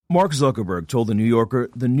Mark Zuckerberg told The New Yorker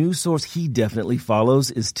the news source he definitely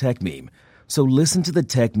follows is TechMeme. So listen to the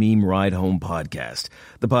TechMeme Ride Home podcast,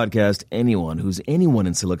 the podcast anyone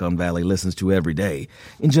in Silicon Valley listens to every day.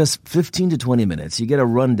 In just 15 to 20 minutes, you get a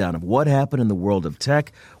rundown of what happened in the world of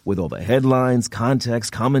tech with all the headlines,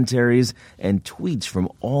 context, commentaries, and tweets from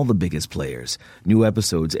all the biggest players. New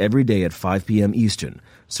episodes every day at 5 p.m. Eastern.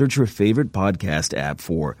 Search your favorite podcast app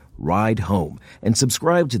for Ride Home and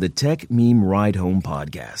subscribe to the TechMeme Ride Home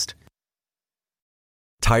podcast.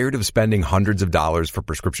 Tired of spending hundreds of dollars for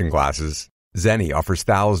prescription glasses? Zenni offers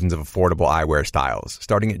thousands of affordable eyewear styles,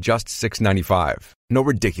 starting at just $6.95. No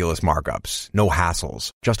ridiculous markups, no hassles,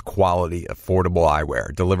 just quality, affordable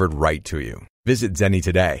eyewear delivered right to you. Visit Zenni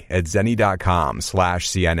today at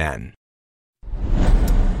zenni.com/CNN.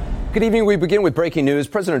 Good evening. We begin with breaking news.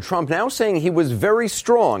 President Trump now saying he was very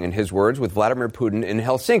strong, in his words, with Vladimir Putin in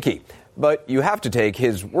Helsinki. But you have to take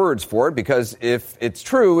his words for it, because if it's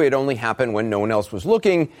true, it only happened when no one else was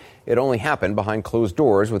looking. It only happened behind closed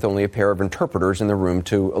doors with only a pair of interpreters in the room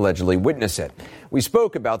to allegedly witness it. We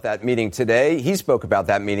spoke about that meeting today. He spoke about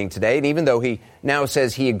that meeting today. And even though he now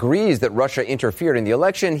says he agrees that Russia interfered in the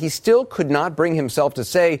election, he still could not bring himself to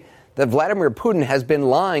say that Vladimir Putin has been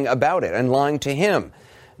lying about it and lying to him.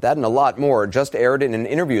 That and a lot more just aired in an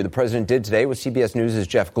interview the president did today with CBS News'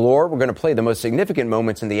 Jeff Glor. We're going to play the most significant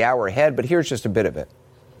moments in the hour ahead, but here's just a bit of it.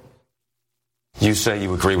 You say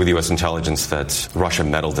you agree with U.S. intelligence that Russia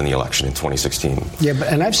meddled in the election in 2016. Yeah,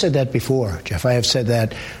 and I've said that before, Jeff. I have said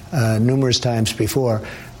that numerous times before.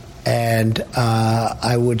 And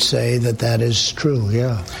I would say that that is true,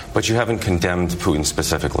 yeah. But you haven't condemned Putin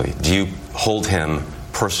specifically. Do you hold him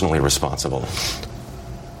personally responsible?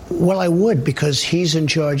 Well, I would, because he's in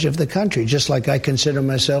charge of the country, just like I consider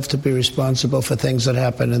myself to be responsible for things that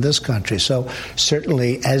happen in this country. So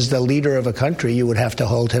certainly, as the leader of a country, you would have to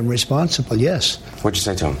hold him responsible, yes. What'd you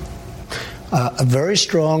say to him? Very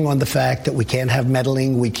strong on the fact that we can't have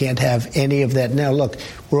meddling, we can't have any of that. Now, look,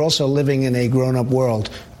 we're also living in a grown-up world.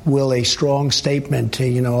 Will a strong statement,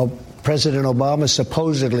 President Obama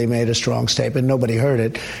supposedly made a strong statement. Nobody heard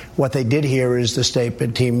it. What they did hear is the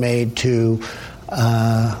statement he made to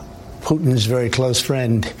Putin's very close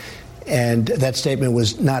friend, and that statement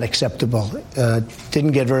was not acceptable.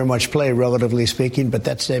 Didn't get very much play, relatively speaking, but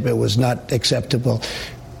that statement was not acceptable.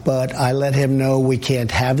 But I let him know we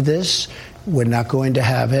can't have this. We're not going to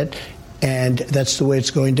have it, and that's the way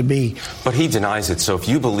it's going to be. But he denies it. So if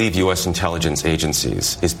you believe U.S. intelligence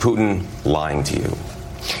agencies, is Putin lying to you?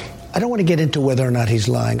 I don't want to get into whether or not he's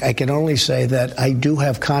lying. I can only say that I do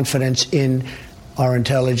have confidence in our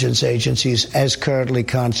intelligence agencies as currently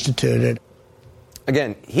constituted.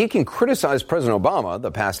 Again, he can criticize President Obama,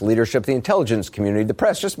 the past leadership, the intelligence community, the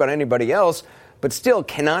press, just about anybody else, but still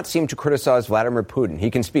cannot seem to criticize Vladimir Putin.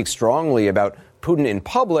 He can speak strongly about Putin in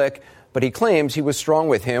public, but he claims he was strong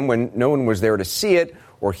with him when no one was there to see it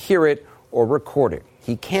or hear it or record it.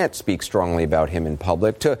 He can't speak strongly about him in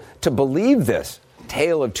public. To believe this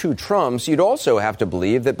tale of two Trumps, you'd also have to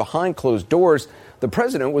believe that behind closed doors, the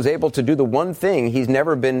president was able to do the one thing he's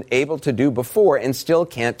never been able to do before and still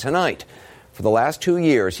can't tonight. For the last 2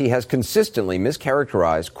 years, he has consistently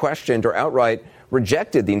mischaracterized, questioned, or outright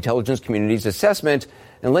rejected the intelligence community's assessment,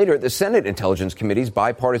 and later the Senate Intelligence Committee's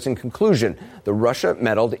bipartisan conclusion that Russia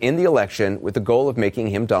meddled in the election with the goal of making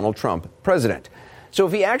him, Donald Trump, president. So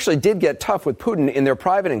if he actually did get tough with Putin in their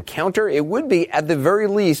private encounter, it would be, at the very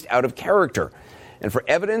least, out of character. And for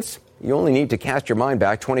evidence, you only need to cast your mind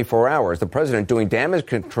back 24 hours. The president doing damage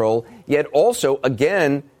control, yet also,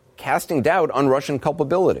 again, casting doubt on Russian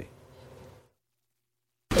culpability.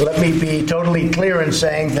 Let me be totally clear in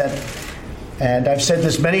saying that, and I've said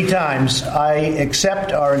this many times, I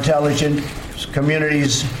accept our intelligence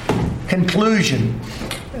community's conclusion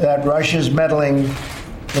that Russia's meddling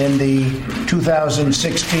in the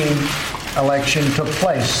 2016 election took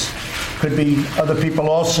place. Could be other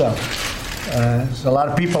people also. There's a lot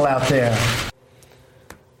of people out there.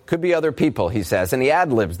 Could be other people, he says, and he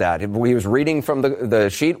ad-libs that. He was reading from the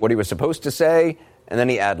sheet what he was supposed to say, and then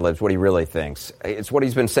he ad-libs what he really thinks. It's what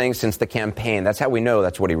he's been saying since the campaign. That's how we know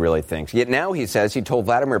that's what he really thinks. Yet now he says he told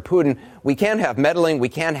Vladimir Putin, we can't have meddling, we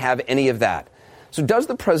can't have any of that. So does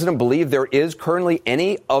the president believe there is currently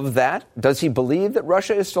any of that? Does he believe that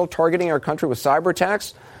Russia is still targeting our country with cyber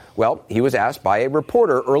attacks? Well, he was asked by a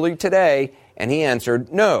reporter early today, and he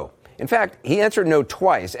answered no. In fact, he answered no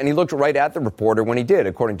twice, and he looked right at the reporter when he did,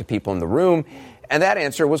 according to people in the room, and that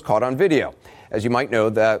answer was caught on video. As you might know,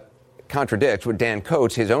 that contradicts what Dan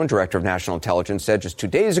Coats, his own director of national intelligence, said just 2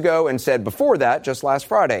 days ago and said before that just last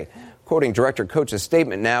Friday. Quoting Director Coates'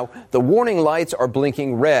 statement now, the warning lights are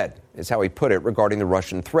blinking red, is how he put it regarding the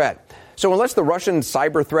Russian threat. So unless the Russian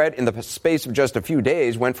cyber threat in the space of just a few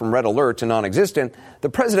days went from red alert to non-existent, the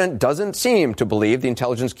president doesn't seem to believe the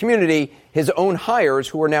intelligence community, his own hires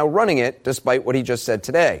who are now running it, despite what he just said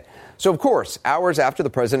today. So, of course, hours after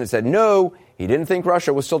the president said no, he didn't think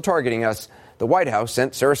Russia was still targeting us, the White House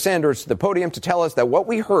sent Sarah Sanders to the podium to tell us that what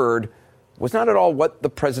we heard was not at all what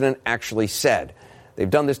the president actually said. They've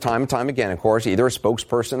done this time and time again, of course. Either a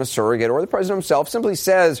spokesperson, a surrogate, or the president himself simply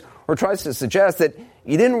says or tries to suggest that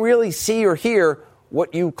you didn't really see or hear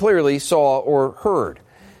what you clearly saw or heard.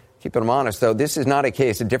 Keeping them honest, though, this is not a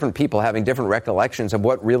case of different people having different recollections of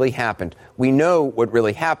what really happened. We know what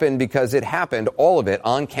really happened because it happened, all of it,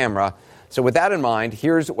 on camera. So with that in mind,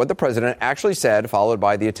 here's what the president actually said, followed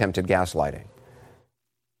by the attempted gaslighting.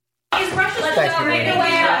 Is Russia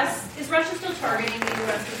still targeting the U.S.,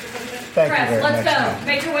 Mr. President? Press, let's go.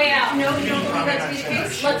 Make your way out. No, you don't believe that to be the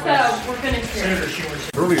case? Let's go. We're finished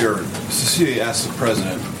here. Earlier, Cecilia asked the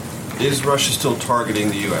president, is Russia still targeting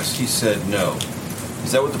the U.S.? He said no.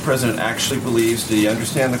 Is that what the president actually believes? Did he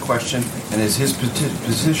understand the question? And is his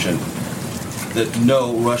position that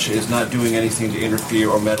no, Russia is not doing anything to interfere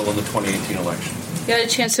or meddle in the 2018 election? I had a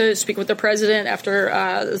chance to speak with the president after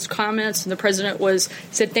those comments, and the president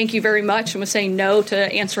said thank you very much and was saying no to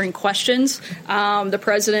answering questions. The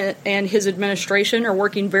president and his administration are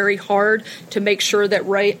working very hard to make sure that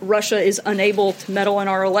Russia is unable to meddle in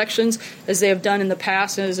our elections, as they have done in the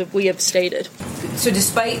past and as we have stated. So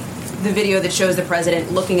despite the video that shows the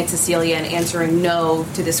president looking at Cecilia and answering no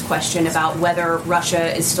to this question about whether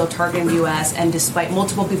Russia is still targeting the U.S., and despite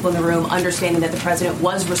multiple people in the room understanding that the president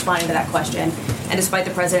was responding to that question, and despite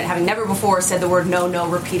the president having never before said the word no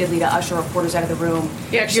repeatedly to usher reporters out of the room,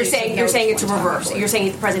 you're saying it's a reverse. You're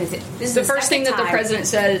saying the president this is the first thing that the president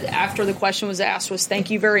said after the question was asked was thank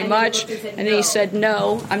you very much, and then he said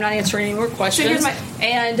no, I'm not answering any more questions.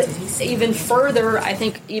 And even further, I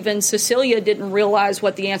think even Cecilia didn't realize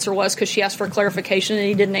what the answer was because she asked for clarification and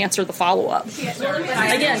he didn't answer the follow-up. Because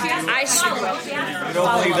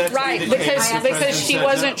she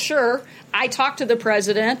wasn't sure. I talked to the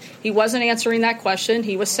president. He wasn't answering that question.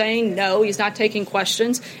 He was saying no, he's not taking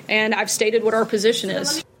questions, and I've stated what our position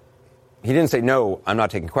is. He didn't say no, I'm not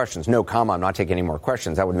taking questions. No, comma, I'm not taking any more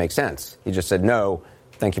questions. That would make sense. He just said no,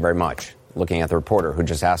 thank you very much, looking at the reporter who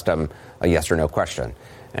just asked him a yes or no question.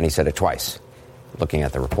 And he said it twice, looking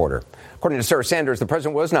at the reporter. According to Sarah Sanders, the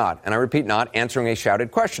president was not, and I repeat, not answering a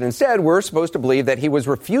shouted question. Instead, we're supposed to believe that he was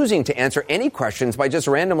refusing to answer any questions by just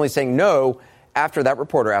randomly saying no after that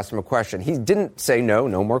reporter asked him a question. He didn't say no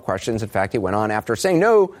more questions. In fact, he went on after saying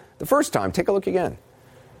no the first time. Take a look again.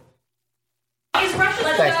 Is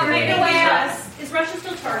Russia still targeting the U.S., Mr.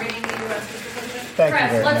 President?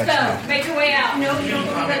 Press, let's go. Make your way out. No, you don't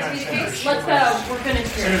believe that to be the case? Let's go. We're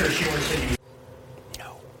finished here.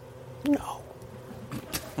 No.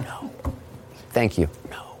 Thank you.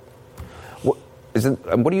 No.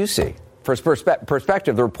 What do you see? For his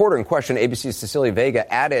perspective, the reporter in question, ABC's Cecilia Vega,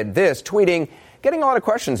 added this, tweeting, getting a lot of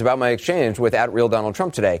questions about my exchange with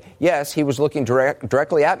 @RealDonaldTrump today. Yes, he was looking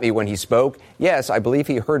directly at me when he spoke. Yes, I believe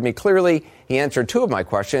he heard me clearly. He answered 2 of my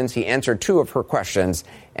questions. He answered 2 of her questions,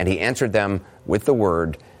 and he answered them with the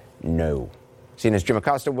word no. CNN's Jim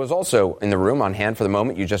Acosta was also in the room on hand for the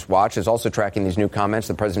moment you just watched, is also tracking these new comments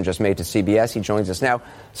the president just made to CBS. He joins us now.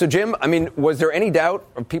 So, Jim, was there any doubt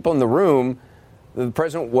of people in the room that the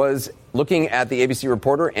president was looking at the ABC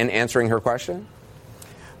reporter and answering her question?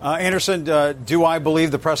 Anderson, do I believe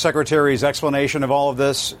the press secretary's explanation of all of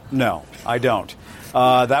this? No, I don't.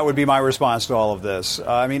 That would be my response to all of this.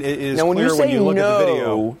 It is now, clear when you look at the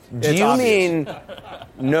video. Do you mean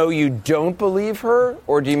no, you don't believe her,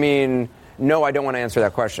 or do you mean no, I don't want to answer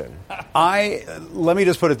that question? Let me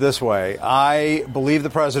just put it this way. I believe the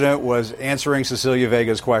president was answering Cecilia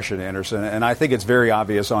Vega's question, Anderson, and I think it's very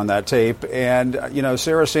obvious on that tape. And,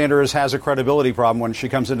 Sarah Sanders has a credibility problem when she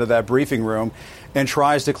comes into that briefing room and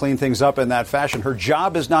tries to clean things up in that fashion. Her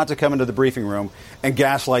job is not to come into the briefing room and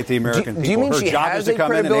gaslight the American people. Do you mean her she job has is to a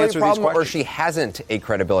come in and credibility answer problem, these questions? or she hasn't a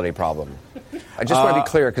credibility problem? I just want to be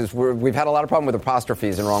clear, because we've had a lot of problem with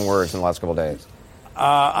apostrophes and wrong words in the last couple of days.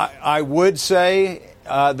 I would say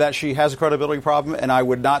that she has a credibility problem, and I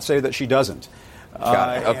would not say that she doesn't.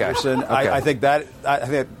 Okay. Anderson, okay. I think that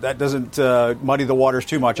doesn't muddy the waters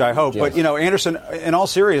too much, I hope. Yes. But, Anderson, in all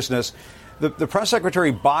seriousness, the press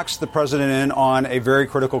secretary boxed the president in on a very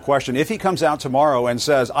critical question. If he comes out tomorrow and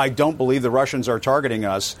says, I don't believe the Russians are targeting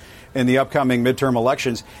us in the upcoming midterm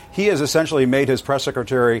elections, he has essentially made his press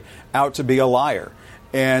secretary out to be a liar.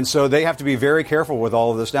 And so they have to be very careful with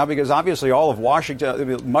all of this now, because obviously all of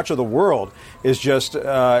Washington, much of the world, is just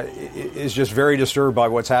very disturbed by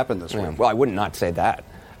what's happened this week. Well, I would not say that.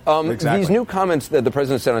 Exactly. These new comments that the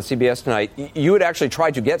president said on CBS tonight, you had actually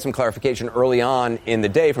tried to get some clarification early on in the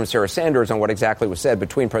day from Sarah Sanders on what exactly was said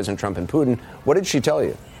between President Trump and Putin. What did she tell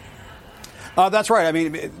you? That's right. I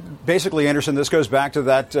mean, basically, Anderson, this goes back to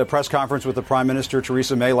that press conference with the Prime Minister,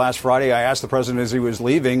 Theresa May, last Friday. I asked the president as he was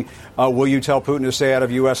leaving, will you tell Putin to stay out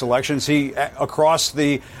of U.S. elections? He, across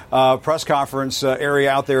the press conference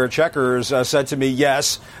area out there at Chequers, said to me,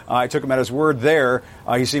 yes. I took him at his word there.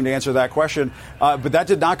 He seemed to answer that question. But that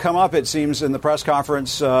did not come up, it seems, in the press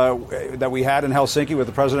conference that we had in Helsinki with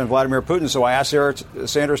the President Vladimir Putin. So I asked Sarah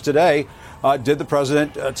Sanders today, did the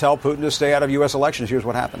president tell Putin to stay out of U.S. elections? Here's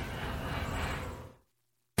what happened.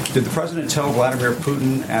 Did the president tell Vladimir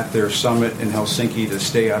Putin at their summit in Helsinki to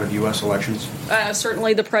stay out of U.S. elections?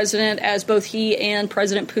 Certainly the president, as both he and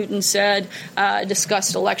President Putin said,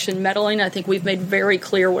 discussed election meddling. I think we've made very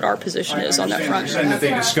clear what our position is on that front. You're saying that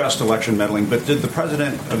they discussed election meddling, but did the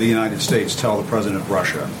president of the United States tell the president of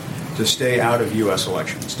Russia to stay out of U.S.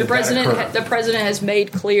 elections? The president has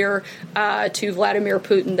made clear to Vladimir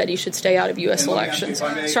Putin that he should stay out of U.S. elections.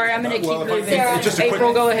 Sorry, I'm going to keep moving.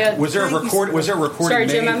 April, go ahead. Was there a recording? Sorry,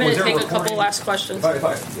 Jim, I'm going to take a couple last questions.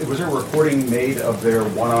 Was there a recording made of their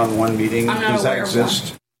one-on-one meeting? Does that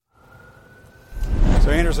exist? So,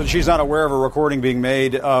 Anderson, she's not aware of a recording being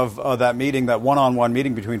made of that meeting, that one-on-one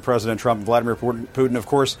meeting between President Trump and Vladimir Putin. Of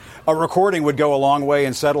course, a recording would go a long way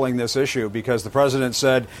in settling this issue because the president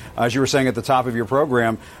said, as you were saying at the top of your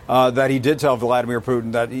program, that he did tell Vladimir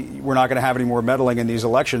Putin that we're not going to have any more meddling in these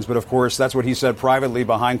elections. But, of course, that's what he said privately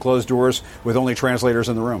behind closed doors with only translators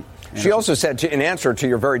in the room. Anderson. She also said, in answer to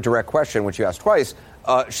your very direct question, which you asked twice,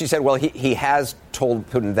 she said, well, he has told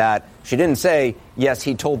Putin that. She didn't say, yes,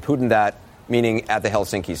 he told Putin that, meaning at the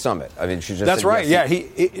Helsinki summit. I mean, she just That's said, right.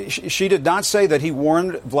 Yes, She did not say that he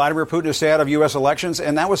warned Vladimir Putin to stay out of U.S. elections.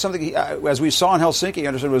 And that was something, as we saw in Helsinki,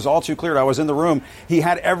 Anderson, it was all too clear. I was in the room. He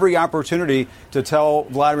had every opportunity to tell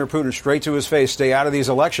Vladimir Putin straight to his face, stay out of these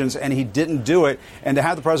elections, and he didn't do it. And to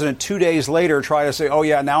have the president 2 days later try to say, oh,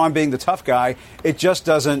 yeah, now I'm being the tough guy, it just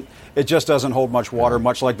doesn't hold much water,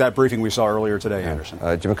 much like that briefing we saw earlier today,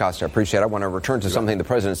 Anderson. Jim Acosta, I appreciate it. I want to return to something the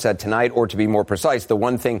president said tonight, or to be more precise, the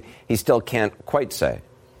one thing he still can't quite say.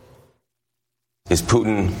 Is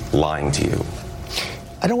Putin lying to you?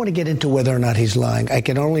 I don't want to get into whether or not he's lying. I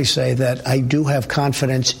can only say that I do have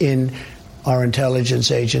confidence in our intelligence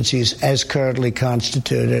agencies as currently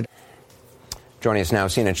constituted. Joining us now,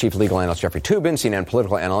 CNN Chief Legal Analyst Jeffrey Toobin, CNN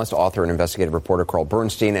Political Analyst, author and investigative reporter Carl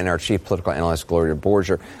Bernstein, and our Chief Political Analyst Gloria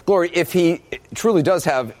Borger. Gloria, if he truly does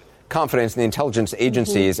have confidence in the intelligence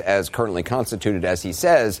agencies as currently constituted, as he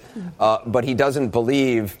says, but he doesn't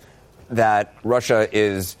believe that Russia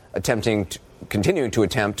is continuing to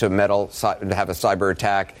attempt to meddle, to have a cyber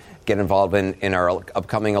attack, get involved in our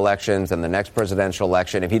upcoming elections and the next presidential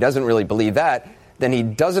election. If he doesn't really believe that, then he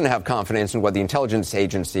doesn't have confidence in what the intelligence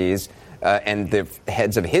agencies and the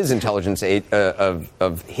heads of his intelligence heads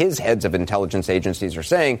of intelligence agencies are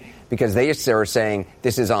saying, because they are saying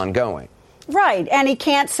this is ongoing. Right. And he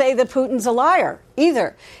can't say that Putin's a liar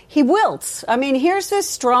either. He wilts. I mean, here's this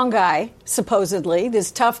strong guy, supposedly,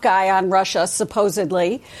 this tough guy on Russia,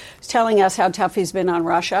 supposedly, telling us how tough he's been on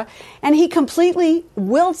Russia. And he completely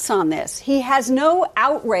wilts on this. He has no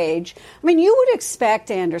outrage. I mean, you would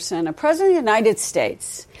expect, Anderson, a president of the United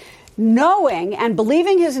States, knowing and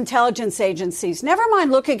believing his intelligence agencies, never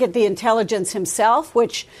mind looking at the intelligence himself,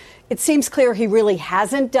 which it seems clear he really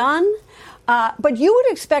hasn't done. But you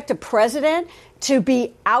would expect a president to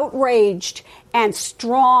be outraged and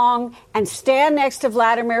strong and stand next to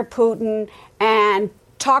Vladimir Putin and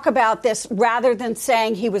talk about this rather than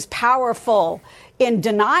saying he was powerful in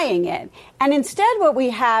denying it. And instead, what we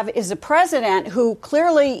have is a president who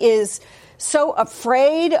clearly is so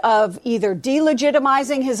afraid of either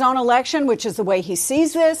delegitimizing his own election, which is the way he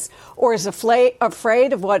sees this, or is afraid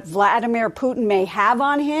of what Vladimir Putin may have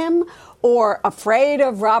on him, or afraid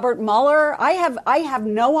of Robert Mueller. I have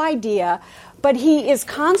no idea, but he is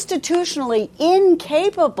constitutionally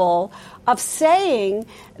incapable of saying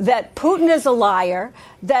that Putin is a liar,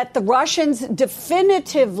 that the Russians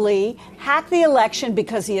definitively hacked the election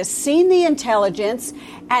because he has seen the intelligence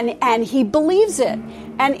and he believes it.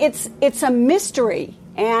 And it's a mystery.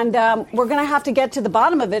 And we're going to have to get to the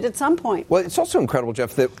bottom of it at some point. Well, it's also incredible,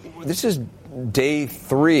 Jeff, that this is day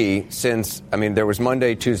 3 since, there was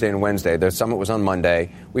Monday, Tuesday, and Wednesday. The summit was on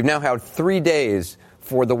Monday. We've now had 3 days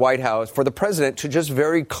for the White House, for the president to just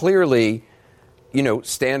very clearly,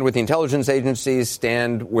 stand with the intelligence agencies,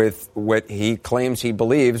 stand with what he claims he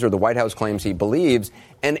believes, or the White House claims he believes.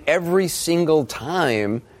 And every single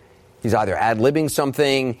time, he's either ad-libbing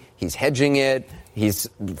something, he's hedging it, he's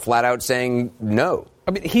flat out saying no.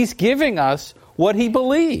 He's giving us what he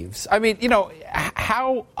believes. I mean,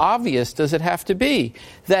 how obvious does it have to be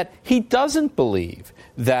that he doesn't believe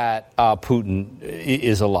that Putin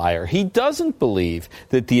is a liar? He doesn't believe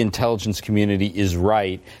that the intelligence community is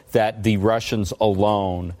right, that the Russians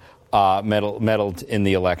alone meddled in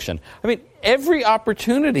the election. I mean, every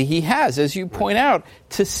opportunity he has, as you point out,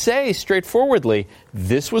 to say straightforwardly,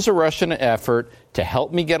 this was a Russian effort to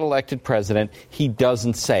help me get elected president. He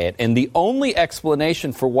doesn't say it. And the only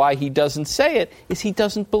explanation for why he doesn't say it is he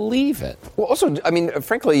doesn't believe it. Well, also, I mean,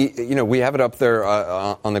 frankly, we have it up there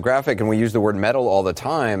on the graphic, and we use the word meddle all the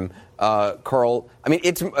time. Carl, I mean,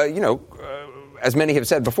 it's, as many have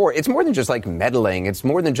said before, it's more than just like meddling. It's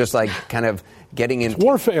more than just like kind of getting in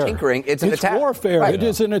warfare. Tinkering. It's an attack. Warfare. Right. It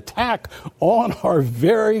is an attack on our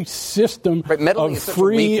very system of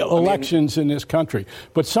free elections in this country.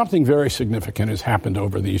 But something very significant has happened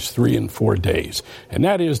over these 3 and 4 days, and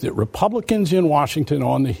that is that Republicans in Washington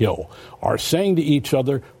on the Hill are saying to each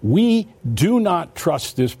other, we do not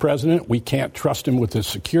trust this president. We can't trust him with the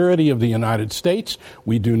security of the United States.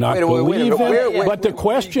 We do not believe him. But the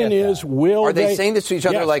question is, are they saying this to each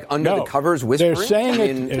other like under the covers whispering?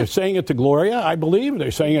 They're saying it to Gloria, I believe.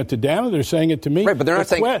 They're saying it to Dana. They're saying it to me. Right, but they're not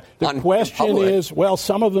saying it the question is, well,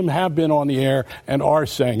 some of them have been on the air and are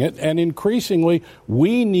saying it. And increasingly,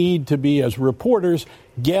 we need to be, as reporters,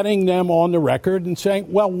 getting them on the record and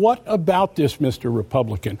saying, well, what about this, Mr.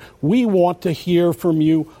 Republican? We want to hear from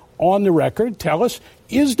you on the record. Tell us,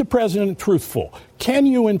 is the president truthful? Can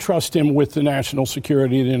you entrust him with the national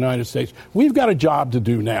security of the United States? We've got a job to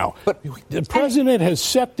do now. But the president has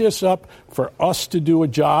set this up for us to do a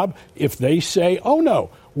job. If they say, oh,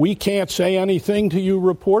 no, we can't say anything to you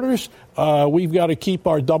reporters, we've got to keep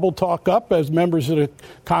our double talk up as members of the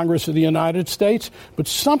Congress of the United States. But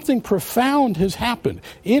something profound has happened.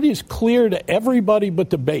 It is clear to everybody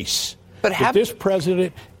but the base that this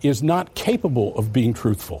president is not capable of being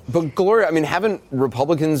truthful. But, Gloria, I mean, haven't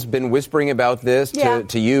Republicans been whispering about this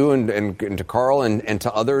to you and to Carl and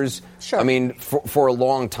to others? Sure. I mean, for a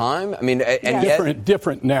long time? I mean, and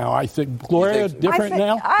different now. I think, Gloria, different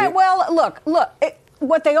now? Well, look.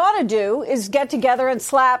 What they ought to do is get together and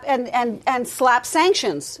slap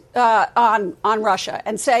sanctions on Russia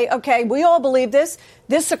and say, okay, we all believe this.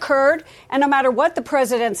 This occurred, and no matter what the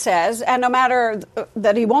president says, and no matter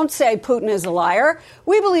that he won't say Putin is a liar,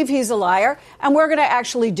 we believe he's a liar, and we're going to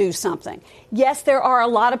actually do something. Yes, there are a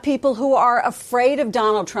lot of people who are afraid of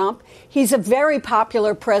Donald Trump. He's a very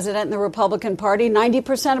popular president in the Republican Party,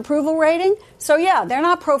 90% approval rating. So, yeah, they're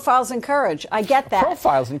not profiles in courage. I get that.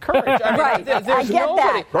 Profiles in courage. I mean, right. I get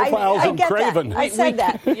that. Profiles in Craven. I said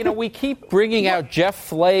that. We keep bringing out Jeff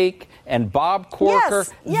Flake and Bob Corker.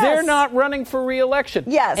 Yes. They're not running for re-election.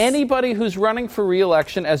 Yes. Anybody who's running for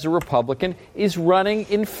re-election as a Republican is running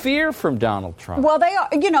in fear from Donald Trump. Well, they are.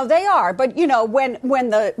 They are. But when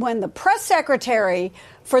the press secretary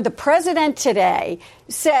for the president today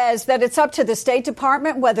says that it's up to the State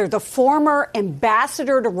Department whether the former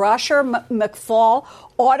ambassador to Russia, McFaul,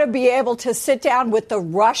 ought to be able to sit down with the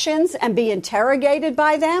Russians and be interrogated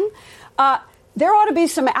by them. There ought to be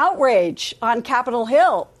some outrage on Capitol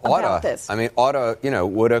Hill about this. I mean,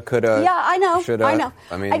 woulda, coulda. Yeah, I know. Shoulda. I know.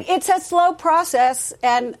 I mean, it's a slow process,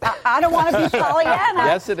 and I don't want to be Pollyanna.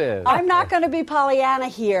 Yes, it is. I'm not going to be Pollyanna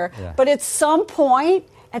here. Yeah. But at some point,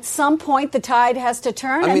 the tide has to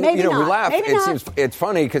turn. I mean, and maybe we laugh. It's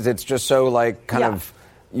funny because it's just so of.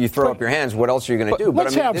 You throw up your hands. What else are you going to do?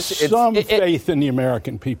 Let's have some faith in the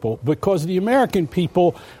American people, because the American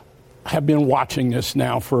people have been watching this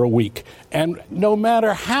now for a week. And no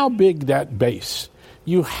matter how big that base,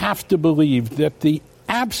 you have to believe that the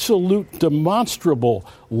absolute demonstrable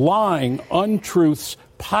lying, untruths,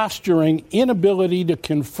 posturing, inability to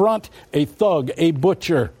confront a thug, a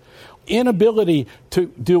butcher, inability to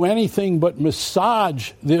do anything but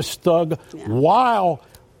massage this thug while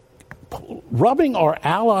rubbing our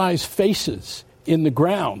allies' faces in the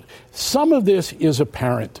ground. Some of this is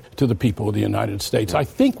apparent to the people of the United States. I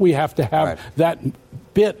think we have to have that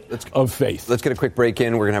bit of faith. Let's get a quick break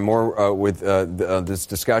in. We're going to have more with this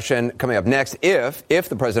discussion. Coming up next, if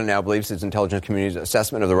the president now believes his intelligence community's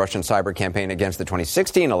assessment of the Russian cyber campaign against the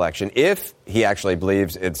 2016 election, if he actually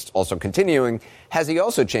believes it's also continuing, has he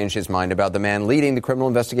also changed his mind about the man leading the criminal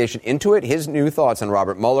investigation into it? His new thoughts on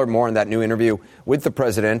Robert Mueller. More on that new interview with the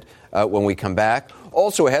president when we come back.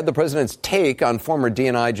 Also ahead, the president's take on former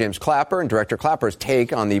DNI James Clapper and Director Clapper's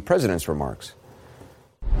take on the president's remarks.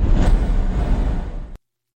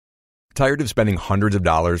 Tired of spending hundreds of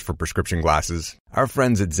dollars for prescription glasses? Our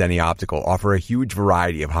friends at Zenni Optical offer a huge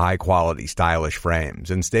variety of high-quality, stylish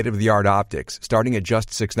frames and state-of-the-art optics starting at just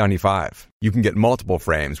 $695. You can get multiple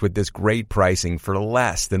frames with this great pricing for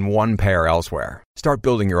less than one pair elsewhere. Start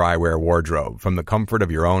building your eyewear wardrobe from the comfort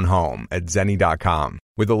of your own home at Zenni.com.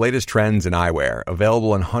 With the latest trends in eyewear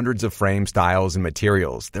available in hundreds of frame styles and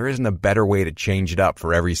materials, there isn't a better way to change it up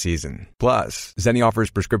for every season. Plus, Zenni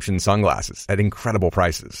offers prescription sunglasses at incredible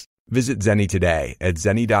prices. Visit Zenni today at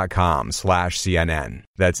Zenni.com/CNN.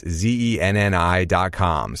 That's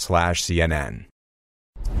ZENNI.com/CNN.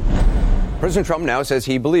 President Trump now says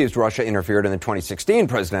he believes Russia interfered in the 2016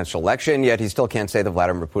 presidential election, yet he still can't say that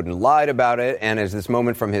Vladimir Putin lied about it. And as this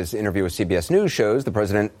moment from his interview with CBS News shows, the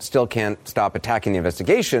president still can't stop attacking the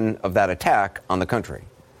investigation of that attack on the country.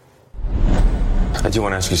 I do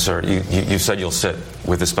want to ask you, sir, you said you'll sit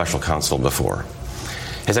with the special counsel before.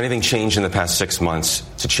 Has anything changed in the past 6 months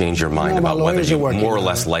to change your mind about whether you're more or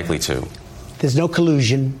less likely to? There's no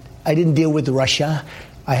collusion. I didn't deal with Russia.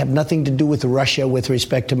 I have nothing to do with Russia with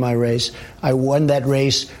respect to my race. I won that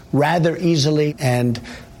race rather easily, and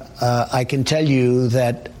I can tell you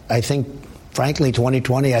that I think, frankly,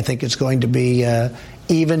 2020, I think it's going to be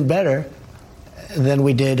even better than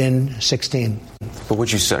we did in 16. But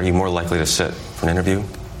would you say, are you more likely to sit for an interview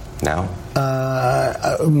now?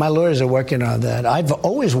 My lawyers are working on that. I've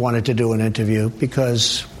always wanted to do an interview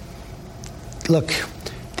because, look,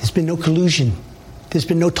 there's been no collusion. There's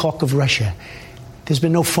been no talk of Russia. There's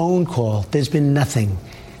been no phone call. There's been nothing.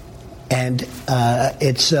 And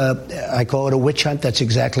I call it a witch hunt. That's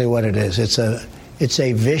exactly what it is. It's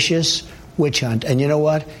a vicious witch hunt. And you know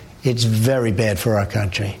what? It's very bad for our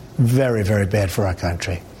country. Very, very bad for our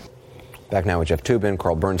country. Back now with Jeff Toobin,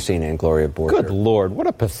 Carl Bernstein, and Gloria Borger. Good Lord, what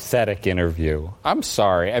a pathetic interview. I'm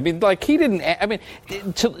sorry. I mean, like, he didn't, I mean,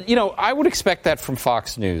 I would expect that from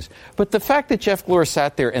Fox News. But the fact that Jeff Glor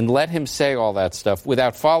sat there and let him say all that stuff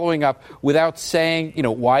without following up, without saying,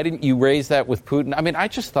 why didn't you raise that with Putin? I mean, I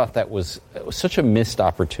just thought that was such a missed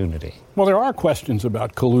opportunity. Well, there are questions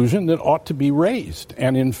about collusion that ought to be raised.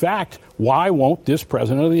 And in fact, why won't this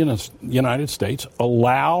president of the United States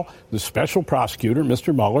allow the special prosecutor,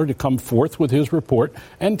 Mr. Mueller, to come forth with his report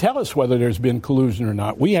and tell us whether there's been collusion or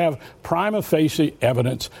not? We have prima facie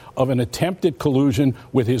evidence of an attempted collusion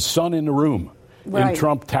with his son in the room. In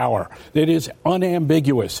Trump Tower. It is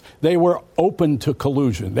unambiguous. They were open to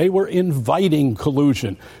collusion. They were inviting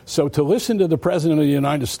collusion. So to listen to the President of the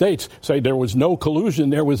United States say there was no collusion,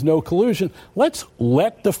 let's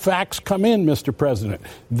let the facts come in, Mr. President.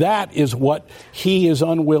 That is what he is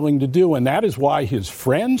unwilling to do, and that is why his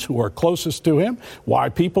friends who are closest to him, why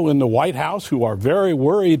people in the White House who are very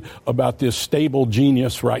worried about this stable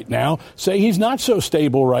genius right now, say he's not so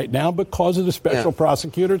stable right now because of the special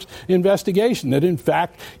prosecutor's investigation. That, in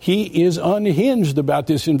fact, he is unhinged about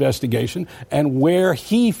this investigation and where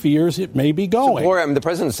he fears it may be going. So, Gloria, the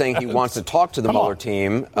president is saying he wants to talk to the Mueller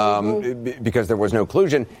team because there was no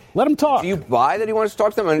collusion. Let him talk. Do you buy that he wants to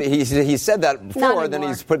talk to them? And he said that before. Then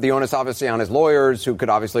he's put the onus, obviously, on his lawyers, who could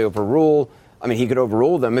obviously overrule. I mean, he could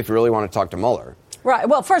overrule them if you really want to talk to Mueller. Right.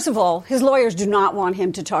 Well, first of all, his lawyers do not want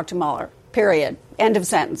him to talk to Mueller. Period. End of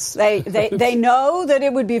sentence. They know that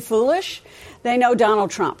it would be foolish. They know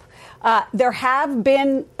Donald Trump. There have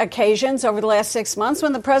been occasions over the last 6 months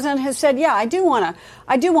when the president has said, "Yeah, I do want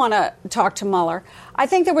to talk to Mueller." I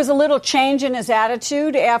think there was a little change in his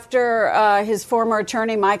attitude after his former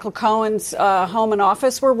attorney Michael Cohen's home and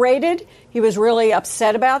office were raided. He was really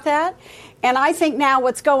upset about that. And I think now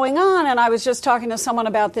what's going on, and I was just talking to someone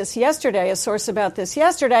about this yesterday, a source about this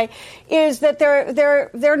yesterday, is that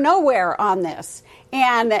they're nowhere on this.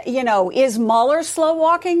 And is Mueller slow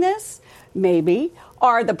walking this? Maybe.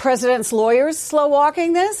 Are the president's lawyers slow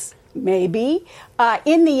walking this? Maybe.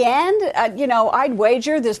 In the end, I'd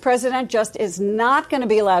wager this president just is not going to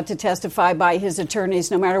be allowed to testify by his attorneys,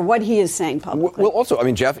 no matter what he is saying publicly. Well, also, I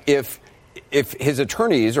mean, Jeff, if his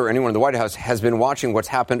attorneys or anyone in the White House has been watching what's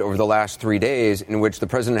happened over the last 3 days, in which the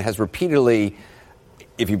president has repeatedly,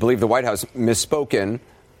 if you believe the White House, misspoken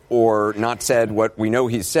or not said what we know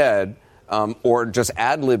he said, or just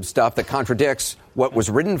ad-lib stuff that contradicts what was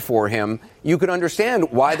written for him, you could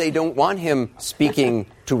understand why they don't want him speaking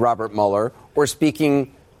to Robert Mueller or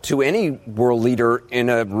speaking to any world leader in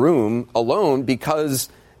a room alone, because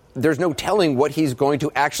there's no telling what he's going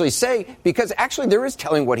to actually say, because actually there is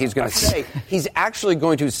telling what he's going to say. He's actually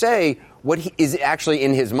going to say what is actually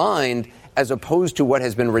in his mind as opposed to what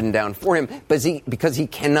has been written down for him, because he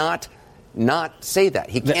cannot not say that.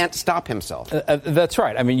 He can't stop himself. That's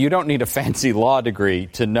right. I mean, you don't need a fancy law degree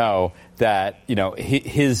to know that, you know,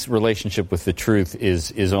 his relationship with the truth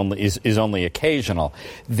is only occasional.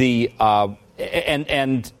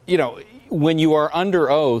 And you know, when you are under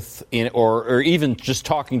oath or even just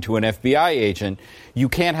talking to an FBI agent, you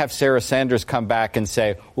can't have Sarah Sanders come back and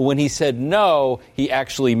say, well, when he said no, he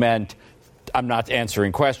actually meant I'm not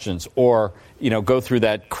answering questions, or, you know, go through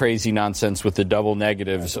that crazy nonsense with the double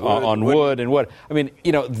negatives on Wood and what. I mean,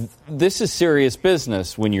 you know, this is serious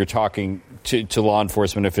business when you're talking to law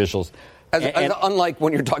enforcement officials. Unlike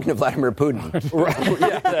when you're talking to Vladimir Putin.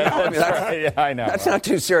 Right. I know. That's not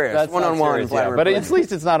too serious. That's one-on-one. But at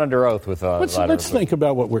least it's not under oath with Let's think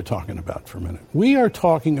about what we're talking about for a minute. We are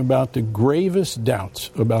talking about the gravest doubts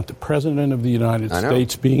about the President of the United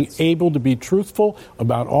States being able to be truthful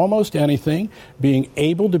about almost anything, being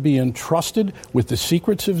able to be entrusted with the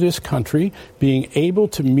secrets of this country, being able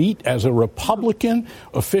to meet as a Republican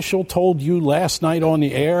official told you last night on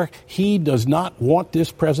the air he does not want this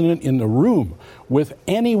president in the room with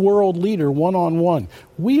any world leader one-on-one.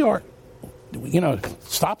 We are, you know,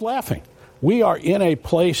 stop laughing. We are in a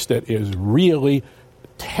place that is really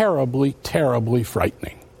terribly, terribly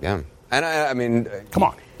frightening. Yeah. And I mean, come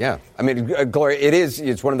on. Yeah. I mean, Gloria,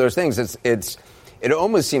 it's one of those things. It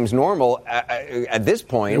almost seems normal at this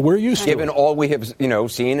point. Yeah, we're used given to it. all we have, you know,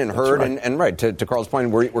 seen and heard. Right. And right, to Carl's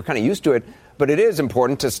point, we're kind of used to it. But it is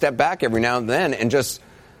important to step back every now and then and just,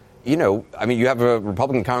 you know, I mean, you have a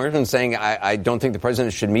Republican congressman saying, I don't think the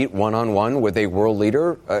president should meet one-on-one with a world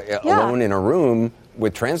leader alone in a room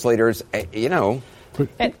with translators, you know.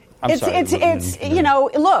 It's you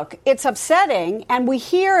know, look, it's upsetting, and we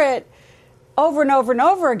hear it over and over and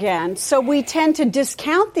over again, so we tend to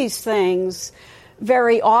discount these things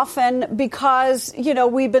very often because, you know,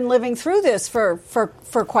 we've been living through this for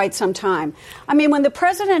quite some time. I mean, when the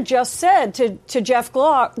president just said to Jeff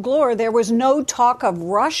Glor there was no talk of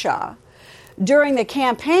Russia during the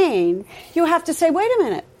campaign, you have to say, wait a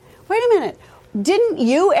minute. Didn't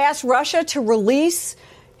you ask Russia to release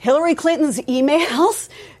Hillary Clinton's emails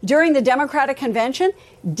during the Democratic convention?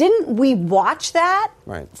 Didn't we watch that?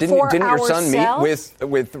 Right. Didn't your son meet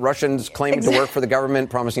with Russians claiming to work for the government,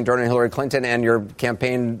 promising Jordan Hillary Clinton, and your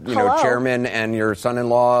campaign, chairman and your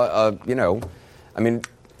son-in-law? I mean.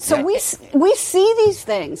 So we see these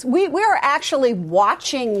things. We are actually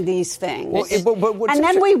watching these things, and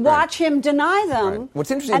then we watch him deny them. Right.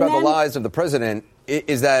 What's interesting about the lies of the president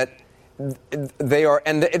is that they are,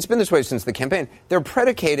 and it's been this way since the campaign, they're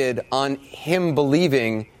predicated on him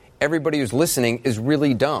believing everybody who's listening is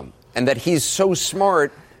really dumb, and that he's so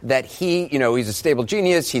smart that he's a stable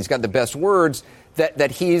genius, he's got the best words,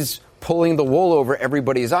 that he's pulling the wool over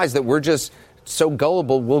everybody's eyes, that we're just so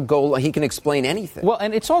gullible, he can explain anything. Well,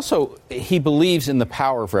 and it's also, he believes in the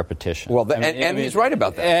power of repetition. Well, he's right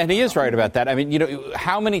about that. And he is right about that. I mean, you know,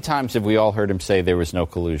 how many times have we all heard him say there was no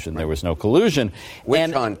collusion, there was no collusion?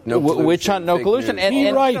 Witch hunt, no collusion. Witch hunt, no collusion. And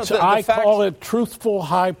he writes, I call it truthful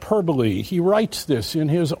hyperbole. He writes this in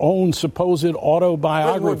his own supposed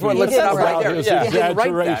autobiography. Let's stop right there. His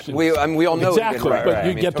exaggeration. We all know exactly, but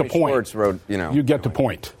you get the point. You get the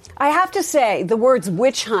point. I have to say, the words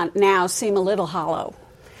witch hunt now seem a little hollow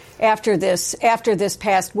after this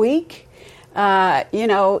past week.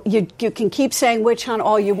 You can keep saying witch hunt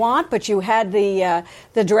all you want, but you had the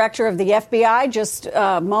director of the FBI just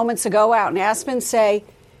moments ago out in Aspen say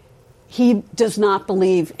he does not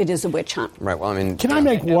believe it is a witch hunt. Right. Well, I mean, can I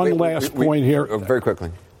make one last point here? Very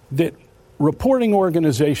quickly. That reporting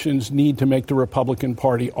organizations need to make the Republican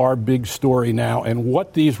Party our big story now, and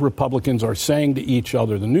what these Republicans are saying to each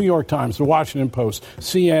other, the New York Times, the Washington Post,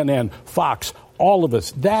 CNN, Fox, all of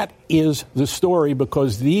us, that is the story,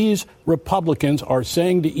 because these Republicans are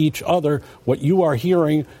saying to each other what you are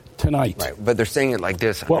hearing tonight. Right, but they're saying it like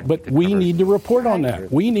this. Well, but we need to report on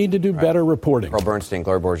that. We need to do better reporting. Carl Bernstein,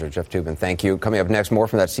 Gloria Borger, Jeff Toobin, thank you. Coming up next, more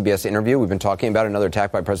from that CBS interview. We've been talking about another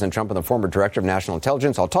attack by President Trump on the former Director of National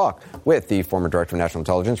Intelligence. I'll talk with the former Director of National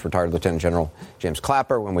Intelligence, retired Lieutenant General James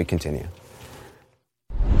Clapper, when we continue.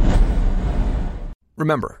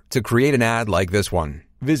 Remember, to create an ad like this one,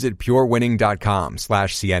 visit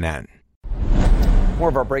purewinning.com/CNN. More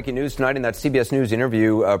of our breaking news tonight. In that CBS News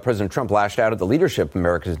interview, President Trump lashed out at the leadership of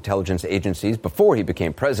America's intelligence agencies before he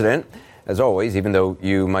became president. As always, even though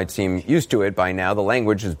you might seem used to it by now, the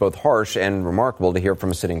language is both harsh and remarkable to hear from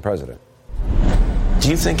a sitting president. Do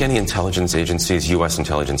you think any intelligence agencies, U.S.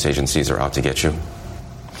 intelligence agencies, are out to get you?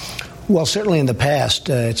 Well, certainly in the past,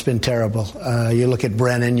 it's been terrible. You look at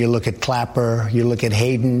Brennan, you look at Clapper, you look at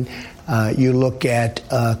Hayden, you look at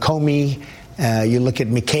Comey, you look at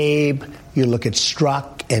McCabe, you look at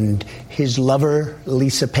Strzok, and his lover,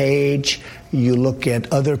 Lisa Page. You look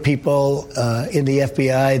at other people in the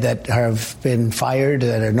FBI that have been fired,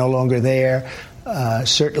 that are no longer there.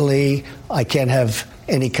 Certainly, I can't have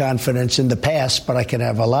any confidence in the past, but I can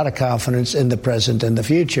have a lot of confidence in the present and the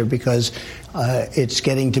future, because it's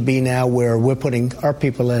getting to be now where we're putting our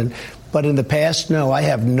people in. But in the past, no, I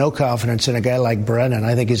have no confidence in a guy like Brennan.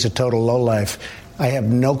 I think he's a total lowlife. I have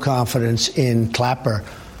no confidence in Clapper.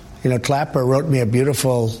 You know, Clapper wrote me a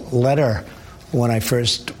beautiful letter when I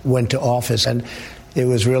first went to office, and it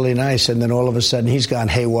was really nice. And then all of a sudden he's gone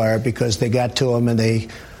haywire because they got to him and they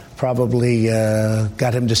probably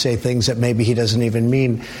got him to say things that maybe he doesn't even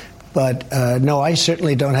mean. But no, I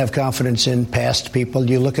certainly don't have confidence in past people.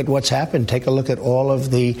 You look at what's happened. Take a look at all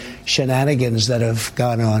of the shenanigans that have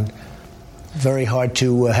gone on. Very hard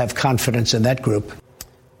to have confidence in that group.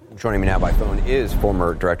 Joining me now by phone is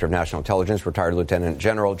former Director of National Intelligence, retired Lieutenant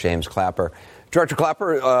General James Clapper. Director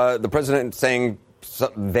Clapper, the president saying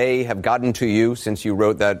they have gotten to you since you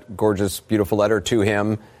wrote that gorgeous, beautiful letter to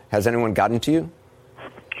him. Has anyone gotten to you?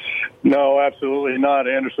 No, absolutely not,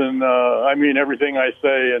 Anderson. I mean everything I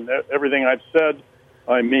say, and everything I've said,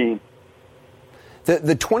 I mean.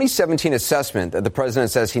 The 2017 assessment that the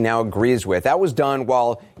president says he now agrees with, that was done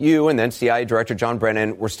while you and then CIA Director John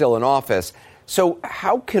Brennan were still in office. So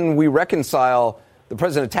how can we reconcile the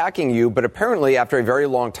president attacking you, but apparently after a very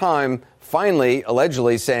long time, finally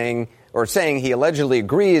allegedly saying he allegedly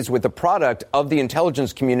agrees with the product of the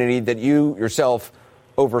intelligence community that you yourself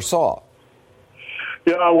oversaw?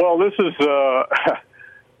 Yeah, well, this is,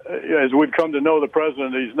 as we've come to know the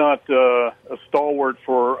president, he's not a stalwart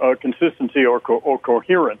for consistency or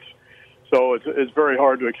coherence. So it's very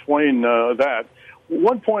hard to explain that.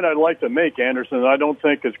 One point I'd like to make, Anderson, I don't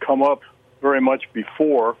think has come up very much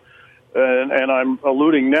before, and I'm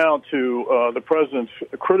alluding now to the president's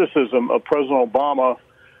criticism of President Obama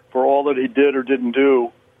for all that he did or didn't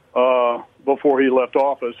do before he left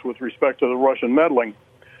office with respect to the Russian meddling.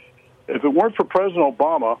 If it weren't for President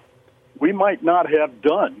Obama, we might not have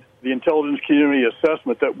done the intelligence community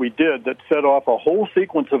assessment that we did that set off a whole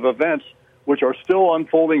sequence of events which are still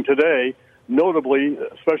unfolding today, notably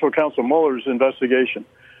Special Counsel Mueller's investigation.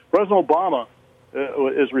 President Obama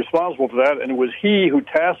is responsible for that, and it was he who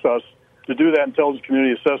tasked us to do that intelligence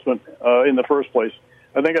community assessment in the first place.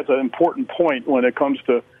 I think that's an important point when it comes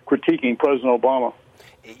to critiquing President Obama.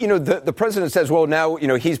 You know, the president says, well, now, you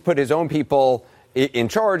know, he's put his own people in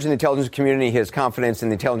charge in the intelligence community. He has confidence in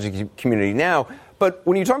the intelligence community now. But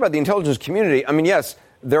when you talk about the intelligence community, I mean, yes,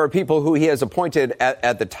 there are people who he has appointed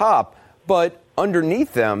at the top, but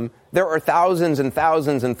underneath them, there are thousands and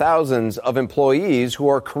thousands and thousands of employees who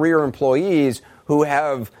are career employees who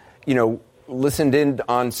have, you know, listened in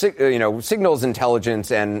on, signals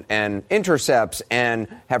intelligence and intercepts and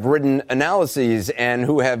have written analyses and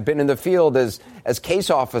who have been in the field as case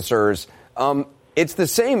officers. It's the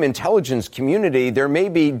same intelligence community. There may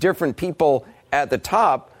be different people at the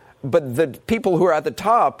top, but the people who are at the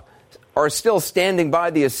top are still standing by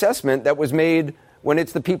the assessment that was made when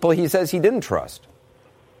it's the people he says he didn't trust.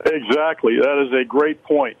 Exactly. That is a great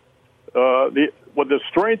point. The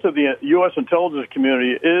strength of the U.S. intelligence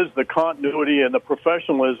community is the continuity and the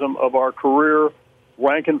professionalism of our career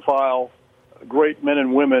rank-and-file great men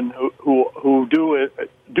and women who do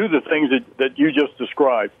the things that you just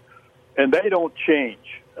described. And they don't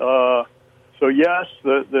change. So, yes,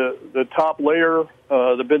 the top layer,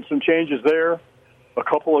 there have been some changes there, a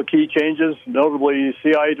couple of key changes, notably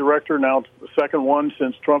CIA director, now the second one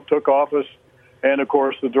since Trump took office, and, of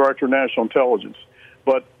course, the director of national intelligence.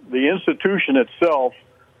 But the institution itself,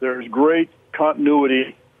 there's great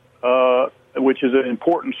continuity, which is an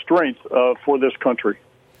important strength for this country.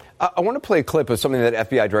 I want to play a clip of something that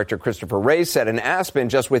FBI Director Christopher Wray said in Aspen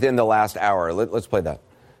just within the last hour. Let's play that.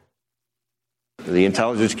 The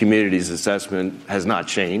intelligence community's assessment has not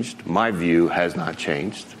changed. My view has not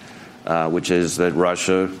changed, which is that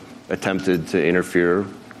Russia attempted to interfere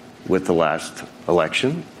with the last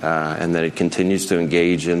election, and that it continues to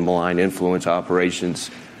engage in malign influence operations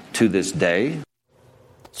to this day.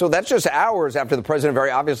 So that's just hours after the president very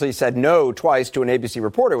obviously said no twice to an ABC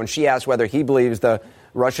reporter when she asked whether he believes the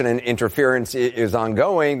Russian interference is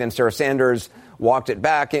ongoing. Then Sarah Sanders walked it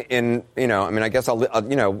back in, I guess,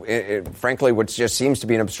 frankly, what just seems to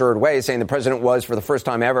be an absurd way, saying the president was, for the first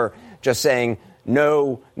time ever, just saying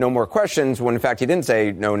no more questions, when in fact he didn't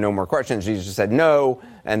say no more questions. He just said no,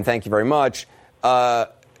 and thank you very much. To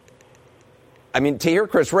hear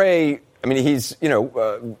Chris Wray, he's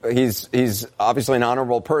obviously an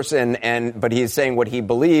honorable person, but he's saying what he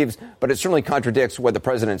believes, but it certainly contradicts what the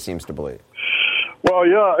president seems to believe. Well,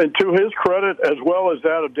 yeah, and to his credit, as well as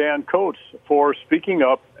that of Dan Coates, for speaking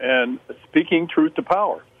up and speaking truth to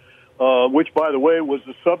power, which, by the way, was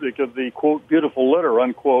the subject of the, quote, beautiful letter,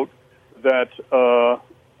 unquote, that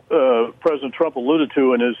President Trump alluded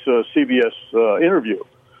to in his CBS interview.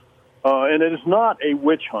 And it is not a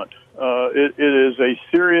witch hunt. It is a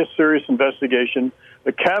serious, serious investigation,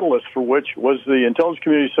 the catalyst for which was the intelligence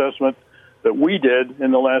community assessment that we did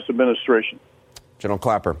in the last administration. General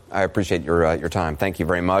Clapper, I appreciate your time. Thank you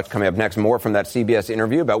very much. Coming up next, more from that CBS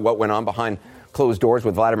interview about what went on behind closed doors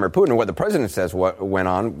with Vladimir Putin and what the president says what went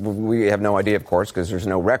on. We have no idea, of course, because there's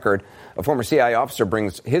no record. A former CIA officer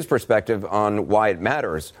brings his perspective on why it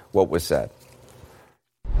matters what was said.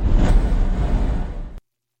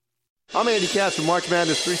 I'm Andy Katz from March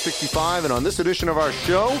Madness 365, and on this edition of our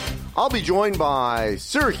show, I'll be joined by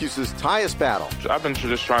Syracuse's Tyus Battle. I've been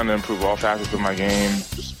just trying to improve all facets of my game,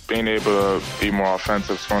 just being able to be more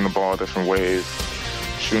offensive, throwing the ball different ways,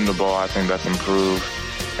 shooting the ball, I think that's improved,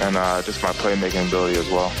 and just my playmaking ability as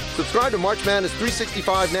well. Subscribe to March Madness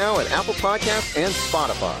 365 now at Apple Podcasts and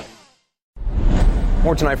Spotify.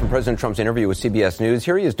 More tonight from President Trump's interview with CBS News.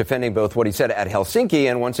 Here he is defending both what he said at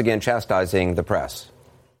Helsinki and once again chastising the press.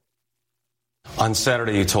 On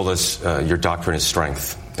Saturday, you told us your doctrine is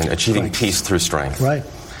strength and achieving peace through strength. Right.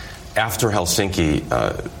 After Helsinki,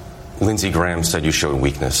 Lindsey Graham said you showed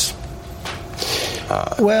weakness.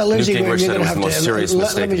 Well, Lindsey Newt Graham, Gingrich said it was the most serious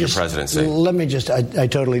mistake of your presidency. Let me just, I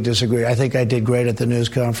totally disagree. I think I did great at the news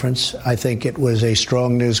conference. I think it was a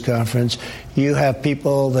strong news conference. You have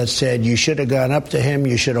people that said you should have gone up to him,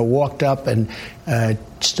 you should have walked up and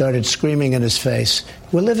started screaming in his face.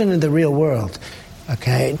 We're living in the real world,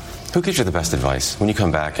 okay? Who gives you the best advice when you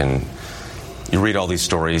come back and you read all these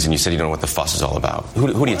stories and you said you don't know what the fuss is all about?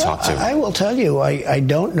 Who do you talk to? I will tell you, I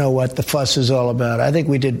don't know what the fuss is all about. I think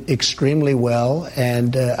we did extremely well,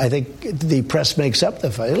 and I think the press makes up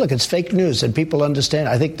the fuss. Look, it's fake news, and people understand.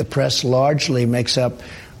 I think the press largely makes up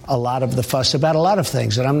a lot of the fuss about a lot of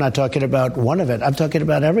things, and I'm not talking about one of it. I'm talking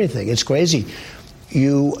about everything. It's crazy.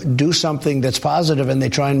 You do something that's positive and they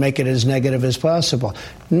try and make it as negative as possible.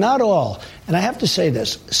 Not all. And I have to say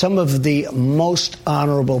this. Some of the most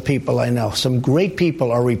honorable people I know, some great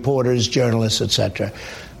people are reporters, journalists, etc.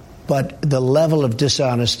 But the level of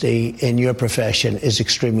dishonesty in your profession is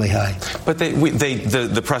extremely high. But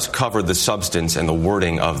the press covered the substance and the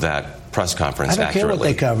wording of that press conference accurately. I don't care what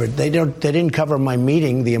they covered. They didn't cover my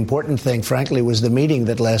meeting. The important thing, frankly, was the meeting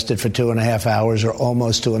that lasted for 2.5 hours or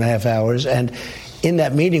almost 2.5 hours. And in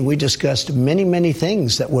that meeting, we discussed many, many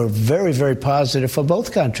things that were very, very positive for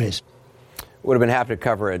both countries. Would have been happy to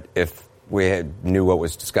cover it if we knew what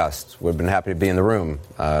was discussed. Would have been happy to be in the room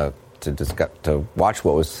to watch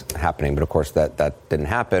what was happening. But, of course, that didn't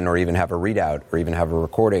happen, or even have a readout, or even have a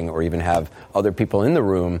recording, or even have other people in the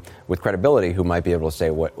room with credibility who might be able to say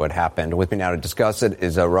what happened. With me now to discuss it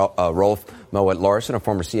is Rolf Mowat-Larsen, a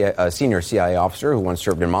former senior CIA officer who once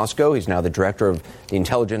served in Moscow. He's now the director of the